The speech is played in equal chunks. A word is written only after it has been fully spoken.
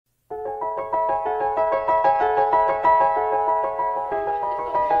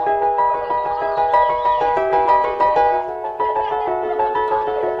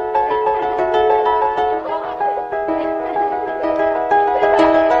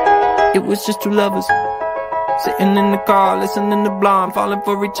It was just two lovers sitting in the car, listening to Blonde, falling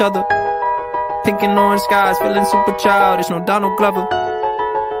for each other. Pink and orange skies, feeling super childish, no Donald Glover.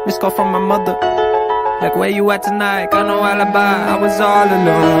 Missed call from my mother, like where you at tonight, got no alibi. I was all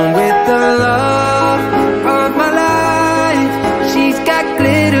alone with the love of my life. She's got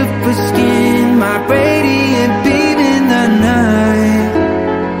glitter for skin, my radiant beam in the night.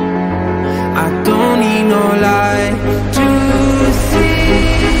 I don't need no light to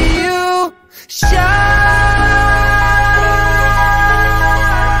see you shine.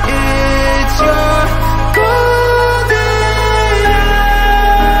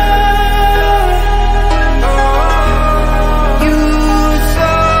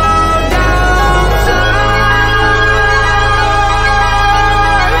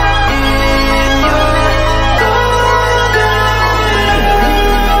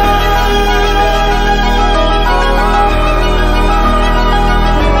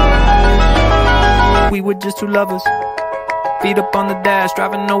 We were just two lovers, feet up on the dash,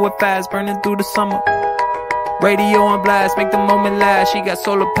 driving nowhere fast, burning through the summer. Radio on blast, make the moment last. She got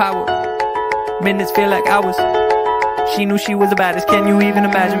solar power, minutes feel like hours. She knew she was the baddest. Can you even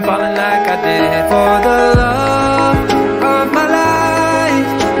imagine falling like I did? For the love of my life,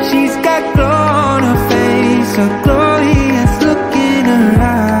 she's got glow on her face, a glorious look in her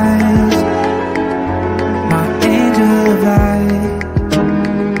eyes. My angel of light.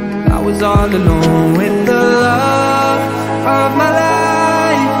 I was all alone with the love of my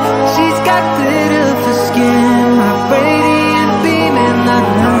life. She's got glitter for skin, my radiant beam in the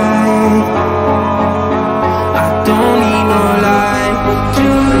night. I don't need no light to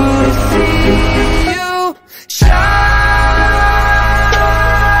see you shine.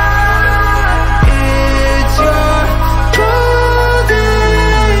 It's your golden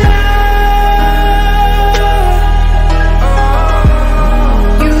hour.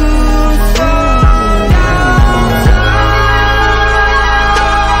 You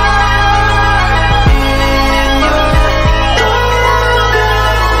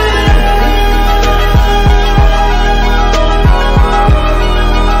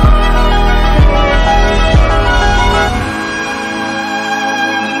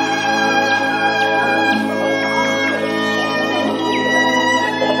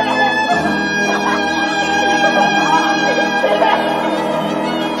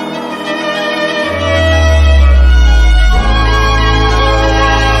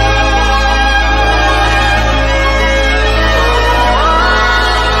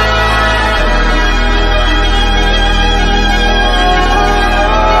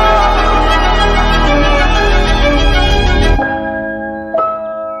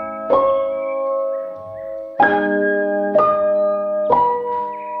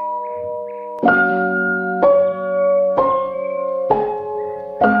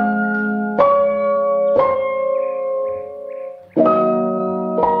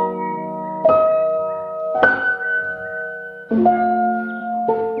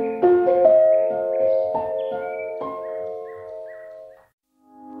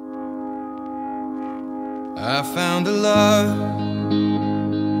I found a love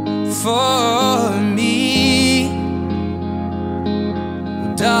for me.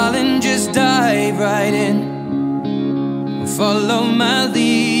 Well, darling, just dive right in and follow my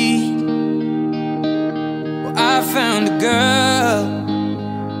lead. Well, I found a girl,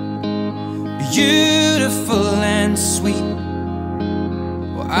 beautiful and sweet.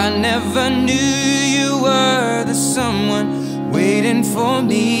 Well, I never knew you were the someone waiting for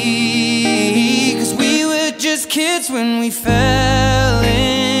me. 'Cause we were just kids when we fell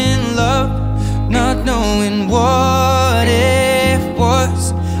in love, not knowing what it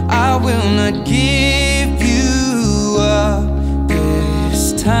was. I will not give you up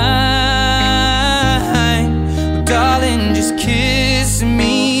this time. Oh, darling, just kiss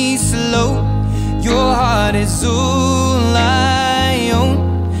me slow. Your heart is all I own,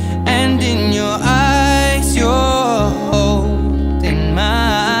 and in your eyes you're holding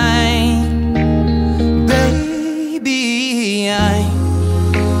mine. Baby,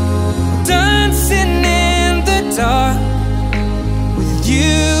 I'm dancing in the dark with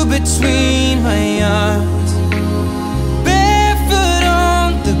you between my arms, barefoot on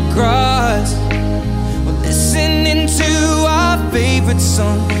the grass. We're listening to our favorite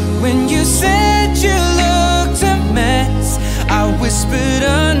song. When you said you looked a mess, I whispered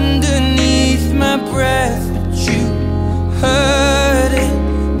underneath my breath, but you heard it.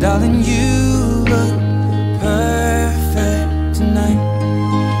 Darling, you look perfect tonight.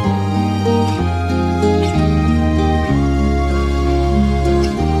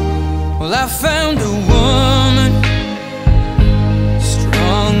 Well, I found a woman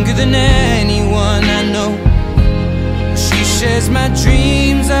stronger than ever. my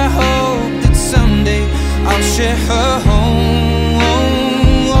dreams. I hope that someday I'll share her home.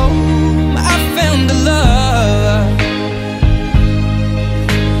 I found a love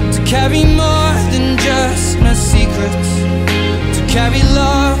to carry more than just my secrets, to carry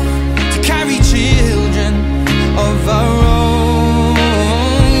love, to carry children of our own.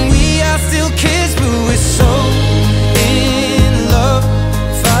 We are still kids, but we're so in love,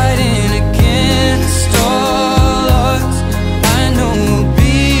 fighting against all odds. I know we'll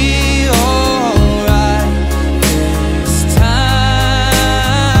be alright this time.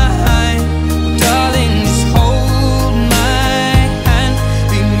 Darling, just hold my hand,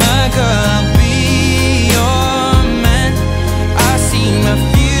 be my girl, I'll be your man. I see my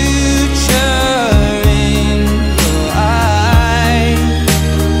future in your eyes.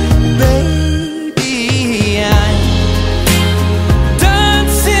 Baby, I'm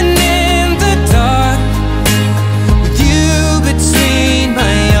dancing in the dark with you between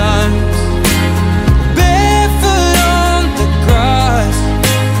my arms, barefoot on the grass,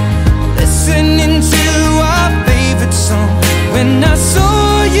 listening to our favorite song. When I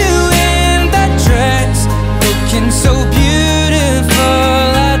saw you in that dress, looking so beautiful,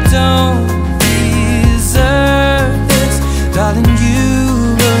 I don't deserve this. Darling, you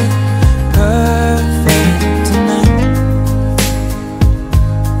look perfect tonight.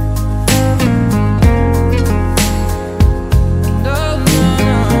 No,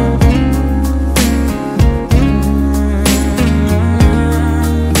 no,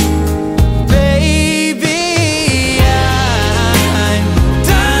 baby, I'm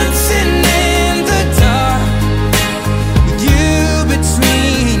dancing in the dark with you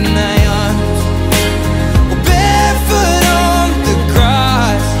between my arms, or barefoot on the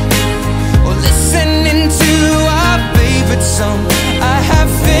grass, or listening to our favorite song. I have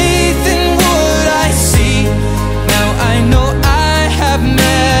faith in what I see. Now I know I have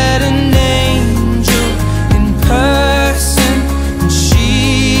met an angel in person, and she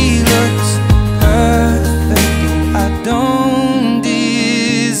looks perfect. I don't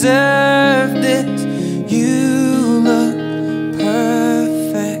deserve this. You look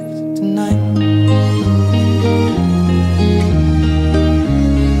perfect tonight.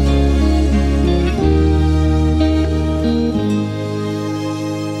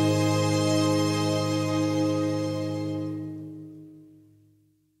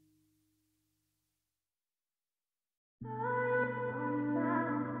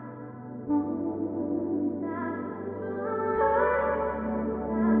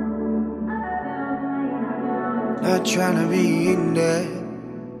 Not tryna be in there,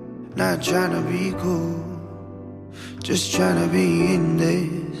 not tryna be cool, just tryna be in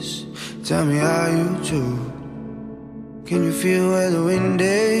this. Tell me how you do. Can you feel where the wind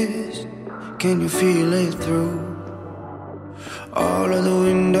is? Can you feel it through all of the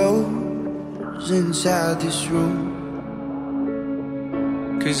windows inside this room?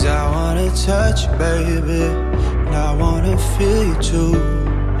 'Cause I wanna touch you, baby, and I wanna feel you too.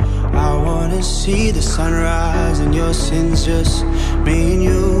 I wanna see the sunrise and your sins, just me and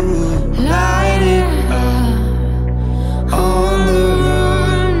you. Light it up on the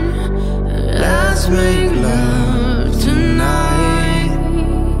run. Let's make love tonight.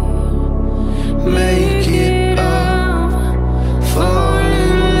 Make it up, fall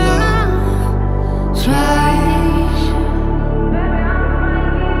in love twice.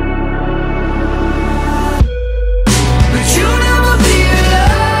 But you never be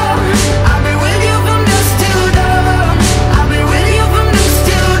alone. I'll be with you from dusk till dawn. I'll be with you from dusk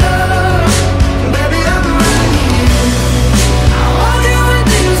till dawn. Baby, I'm right here. I want you when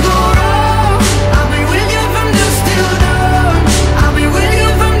things go wrong. I'll be with you from dusk till dawn. I'll be with you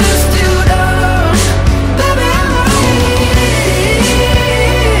from dusk till dawn. Baby, I'm right here.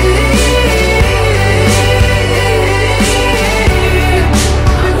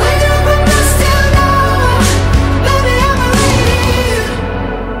 I'll be with you from dusk till dawn. Baby, I'm right here.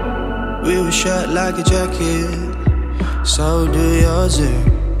 We were shut like a jacket, so do yours.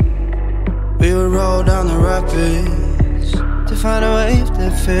 We would roll down the rapids to find a wave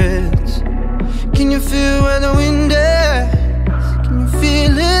that fits. Can you feel where the wind is? Can you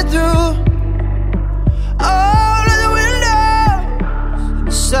feel it through all of the windows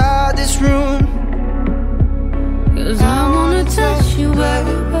inside this room? 'Cause I wanna touch you,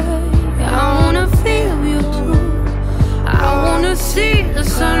 baby. I wanna feel you too. I wanna see the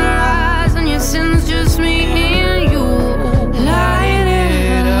sunrise and your sins, just me and you. Light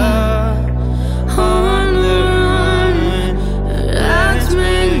it up on the run. Let's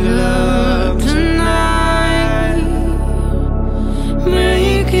make love tonight.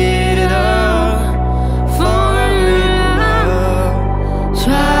 Make it up, fall in love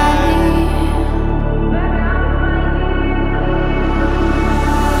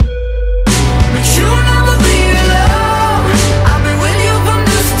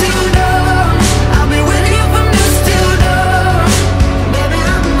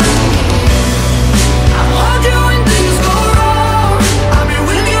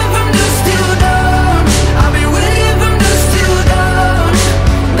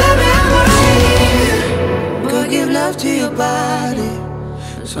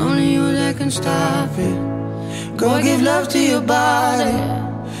can stop it. Go give love to your body.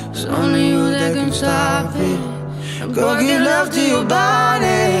 It's only you that can stop it. Go give love to your body.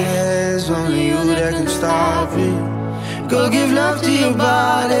 It's only you that can stop it. Go give love to your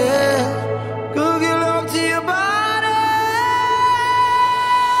body. Go give love to your body.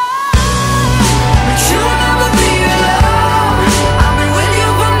 But you'll never be alone. I'll be with you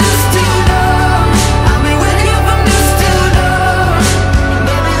from dusk till dawn. I'll be with you from dusk till dawn.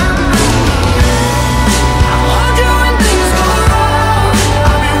 Baby, I'll hold you when things go wrong.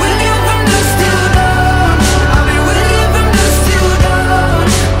 I'll be with you from dusk till dawn. I'll be with you from dusk till dawn.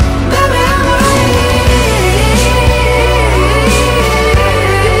 Baby, I'm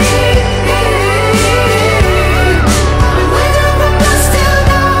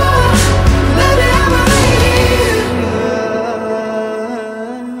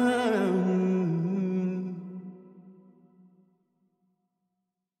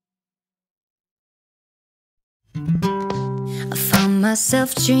I found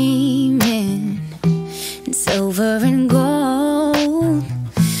myself dreaming in silver and gold,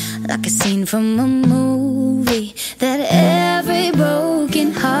 like a scene from a movie that every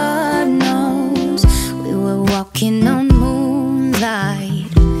broken heart knows. We were walking on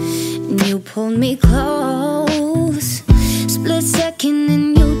moonlight and you pulled me close. Split second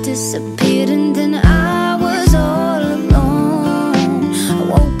and you disappeared, and then I was all alone. I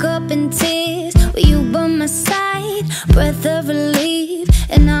woke up in tears with you by my side, breath of relief,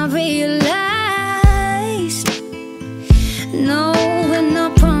 and I realized no, we're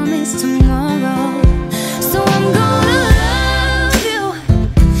not promised tomorrow. So I'm gonna love you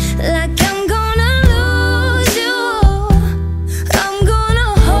like I'm gonna lose you. I'm gonna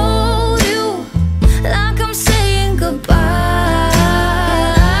hold you like I'm saying goodbye.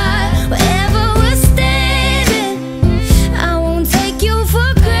 Wherever we're standing, I won't take you for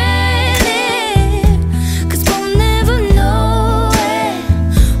granted, 'cause we'll never know it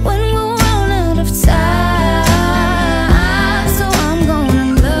when we're run out of time. So I'm gonna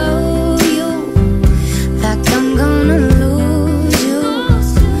love you like I'm gonna lose you.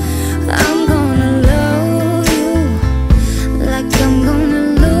 I'm gonna love you like I'm gonna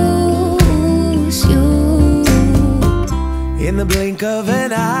lose you. in the blink of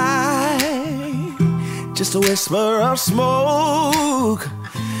an eye, just a whisper of smoke,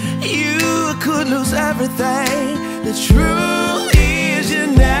 you could lose everything. The truth